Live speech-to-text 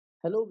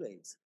Hello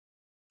guys,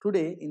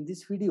 today in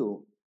this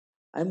video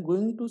I am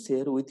going to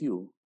share with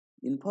you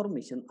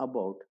information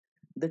about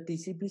the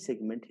TCP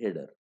segment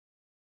header.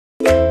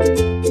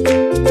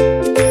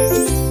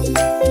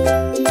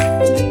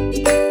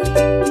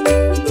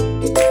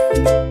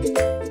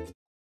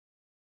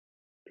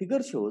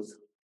 Figure shows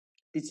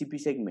TCP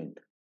segment.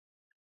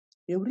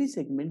 Every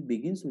segment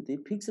begins with a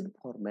fixed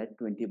format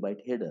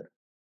 20-byte header.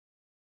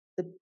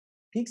 The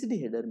fixed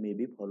header may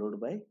be followed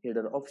by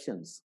header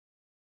options.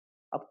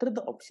 After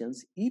the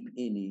options, if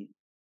any,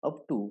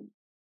 up to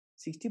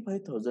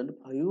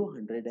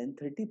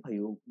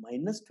 65,535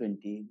 minus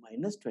 20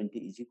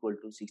 is equal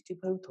to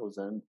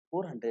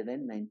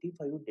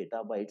 65,495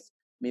 data bytes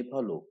may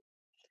follow,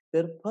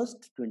 where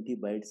first 20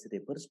 bytes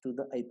refers to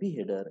the IP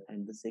header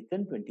and the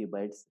second 20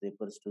 bytes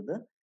refers to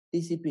the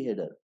TCP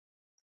header.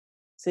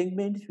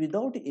 Segments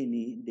without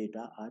any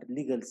data are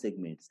legal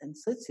segments, and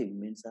such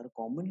segments are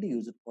commonly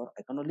used for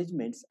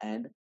acknowledgements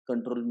and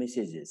control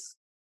messages.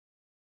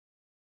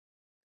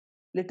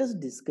 Let us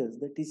discuss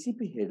the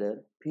TCP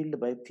header field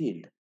by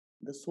field.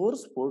 The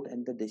source port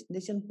and the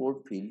destination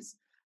port fields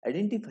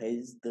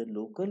identifies the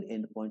local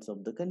endpoints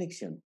of the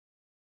connection.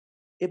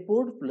 A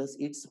port plus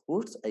its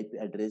host's IP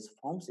address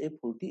forms a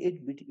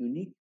 48-bit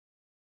unique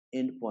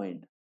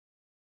endpoint.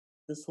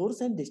 The source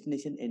and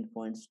destination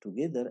endpoints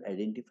together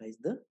identifies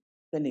the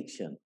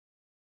connection.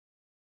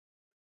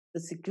 The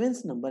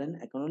sequence number and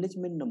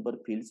acknowledgement number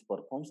fields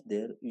performs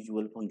their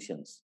usual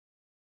functions.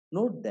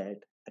 Note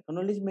that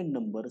acknowledgement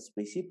number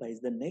specifies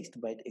the next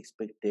byte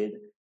expected,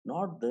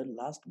 not the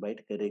last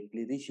byte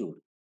correctly received.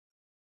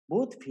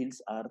 Both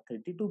fields are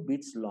 32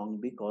 bits long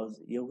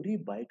because every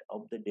byte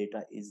of the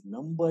data is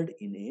numbered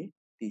in a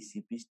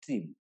TCP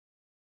stream.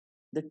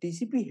 The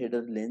TCP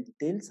header length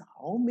tells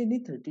how many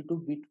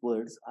 32-bit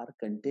words are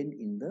contained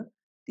in the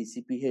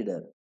TCP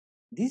header.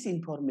 This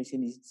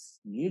information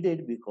is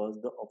needed because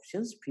the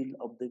options field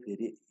of the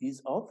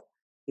is of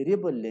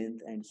variable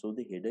length, and so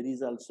the header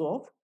is also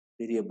of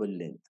variable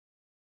length.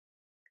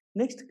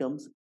 Next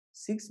comes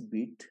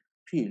 6-bit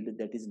field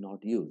that is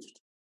not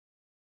used.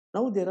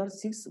 Now there are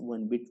 6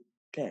 1-bit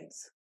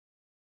flags.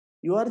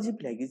 URG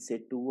flag is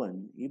set to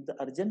 1 if the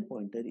urgent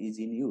pointer is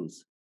in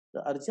use.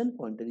 The urgent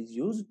pointer is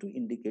used to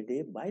indicate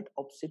a byte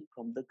offset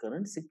from the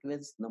current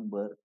sequence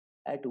number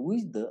at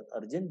which the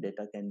urgent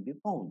data can be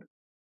found.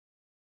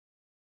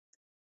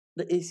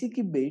 The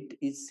ACK bit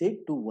is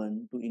set to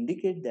 1 to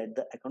indicate that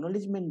the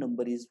acknowledgement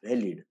number is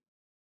valid.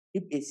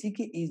 If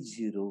ACK is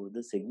 0,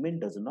 the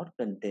segment does not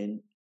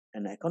contain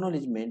an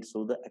acknowledgement,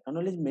 so the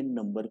acknowledgement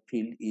number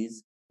field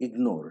is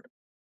ignored.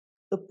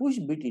 The push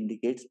bit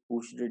indicates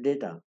pushed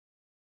data.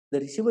 The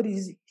receiver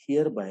is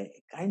hereby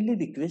kindly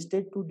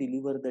requested to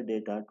deliver the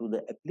data to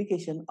the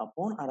application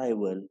upon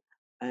arrival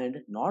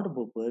and not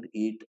buffer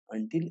it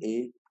until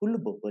a full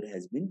buffer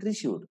has been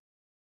received.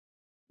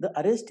 The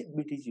arrest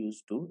bit is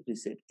used to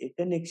reset a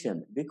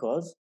connection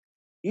because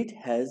it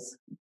has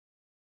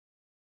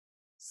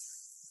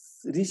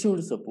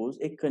received, suppose,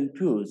 a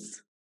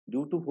confused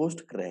due to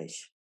host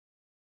crash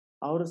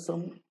or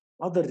some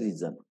other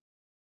reason.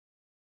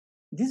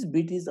 This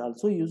bit is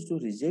also used to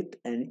reject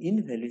an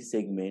invalid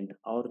segment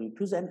or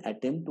refuse an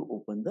attempt to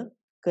open the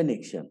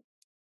connection.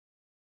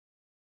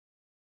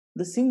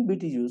 The sync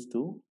bit is used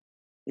to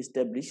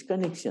establish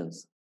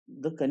connections.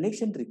 The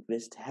connection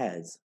request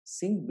has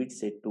sync bit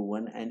set to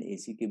 1 and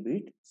ACK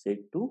bit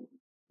set to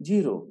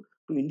 0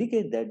 to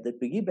indicate that the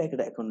piggybacked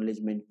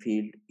acknowledgement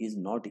field is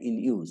not in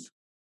use.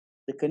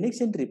 The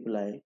connection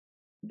reply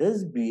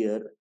does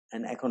bear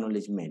an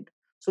acknowledgement,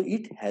 so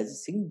it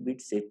has sync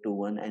bit set to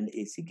 1 and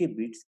ACK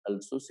bits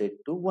also set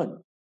to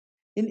 1.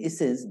 In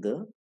essence,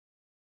 the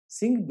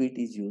sync bit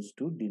is used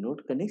to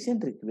denote connection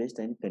request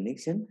and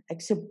connection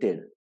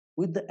accepted,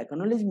 with the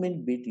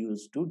acknowledgement bit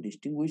used to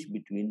distinguish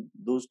between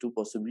those two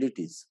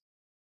possibilities.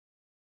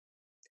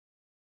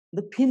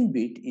 The pin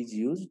bit is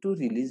used to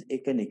release a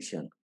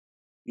connection.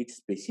 It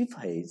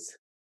specifies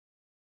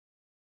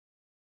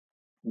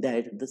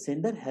that the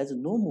sender has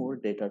no more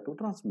data to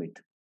transmit.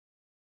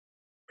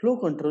 Flow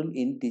control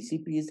in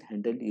TCP is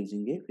handled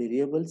using a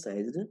variable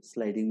sized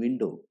sliding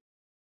window.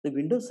 The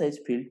window size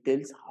field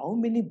tells how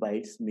many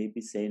bytes may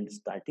be sent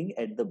starting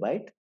at the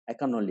byte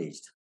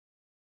acknowledged.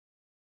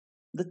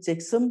 The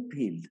checksum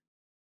field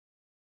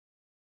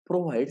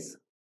provides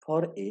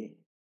for a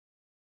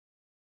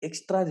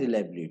extra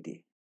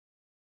reliability.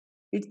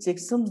 It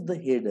checksums the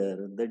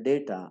header, the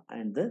data,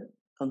 and the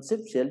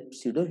conceptual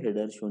pseudo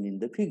header shown in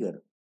the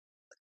figure.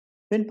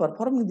 When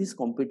performing this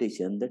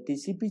computation, the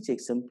TCP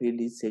checksum field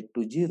is set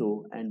to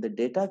 0 and the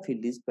data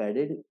field is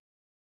padded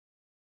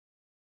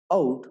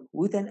out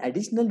with an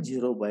additional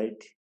 0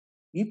 byte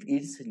if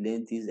its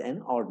length is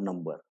an odd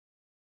number.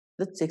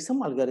 The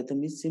checksum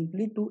algorithm is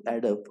simply to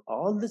add up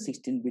all the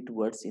 16-bit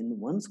words in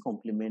one's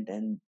complement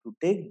and to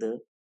take the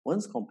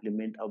one's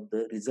complement of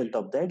the result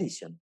of the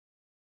addition.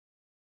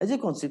 As a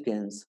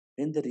consequence,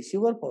 when the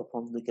receiver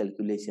performs the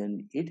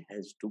calculation, it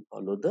has to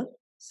follow the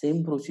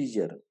same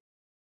procedure.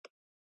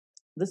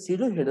 The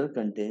pseudo header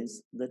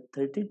contains the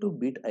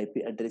 32-bit IP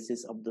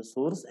addresses of the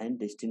source and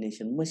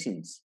destination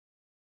machines.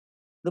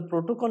 The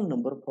protocol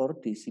number for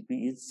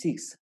TCP is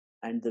 6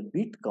 and the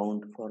bit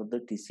count for the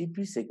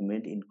TCP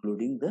segment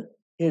including the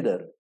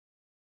header.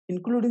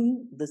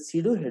 Including the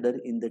pseudo header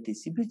in the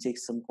TCP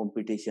checksum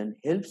computation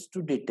helps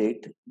to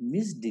detect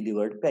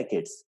misdelivered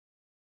packets.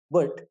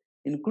 But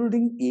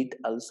including it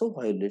also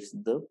violates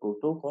the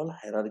protocol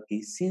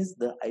hierarchy since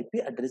the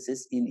IP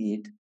addresses in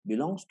it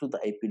belongs to the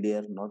IP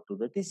layer, not to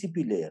the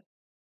TCP layer.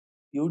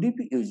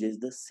 UDP uses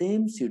the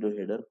same pseudo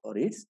header for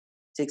its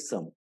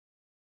checksum.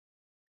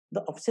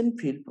 The option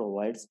field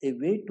provides a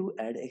way to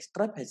add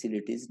extra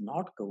facilities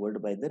not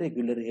covered by the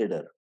regular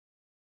header.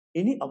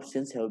 Any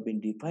options have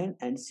been defined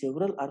and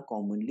several are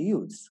commonly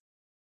used.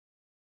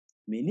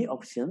 Many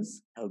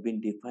options have been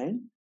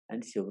defined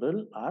and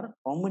several are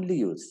commonly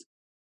used.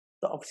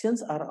 The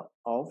options are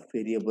of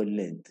variable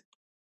length.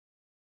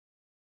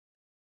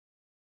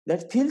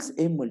 That fills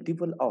a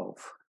multiple of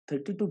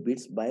 32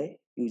 bits by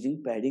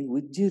using padding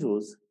with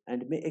zeros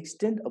and may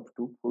extend up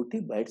to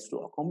 40 bytes to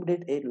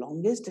accommodate a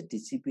longest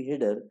TCP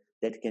header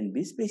that can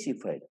be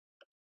specified.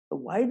 A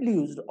widely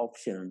used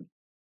option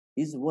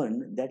is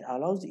one that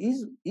allows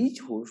each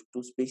host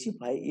to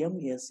specify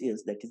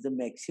MSS, that is the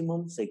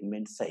maximum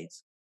segment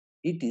size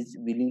it is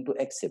willing to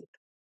accept.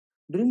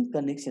 During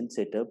connection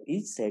setup,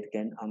 each site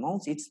can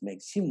announce its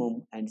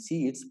maximum and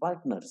see its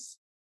partners.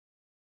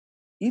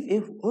 If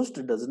a host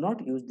does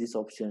not use this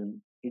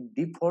option, it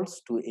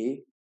defaults to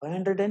a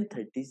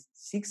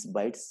 536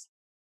 bytes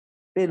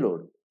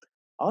payload.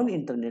 All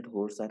internet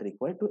hosts are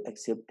required to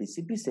accept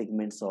TCP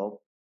segments of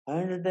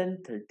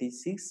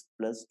 536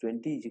 plus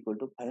 20 is equal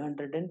to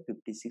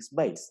 556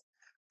 bytes.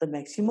 The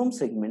maximum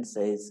segment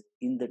size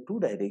in the two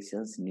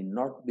directions need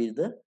not be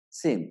the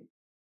same.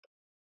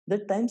 The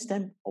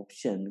timestamp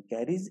option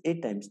carries a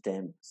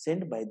timestamp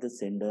sent by the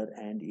sender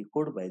and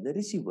echoed by the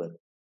receiver.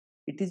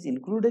 It is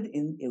included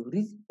in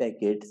every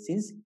packet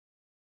since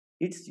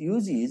its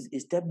use is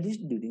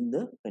established during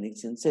the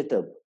connection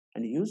setup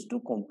and used to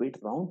compute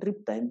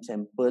round-trip time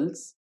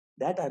samples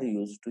that are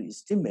used to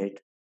estimate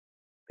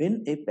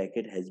when a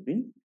packet has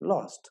been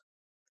lost.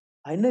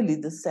 Finally,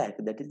 the SAC,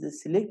 that is the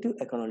selective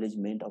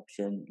acknowledgement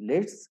option,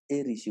 lets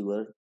a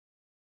receiver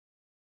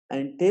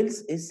and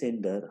tells a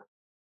sender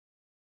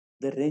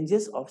the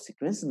ranges of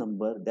sequence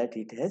number that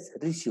it has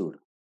received.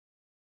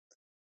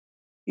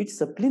 It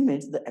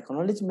supplements the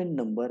acknowledgement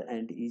number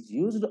and is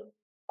used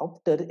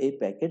after a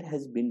packet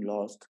has been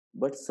lost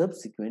but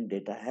subsequent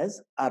data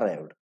has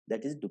arrived.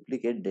 That is,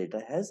 duplicate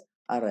data has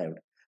arrived.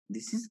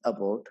 This is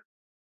about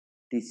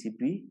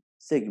TCP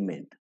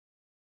segment.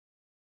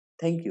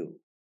 Thank you.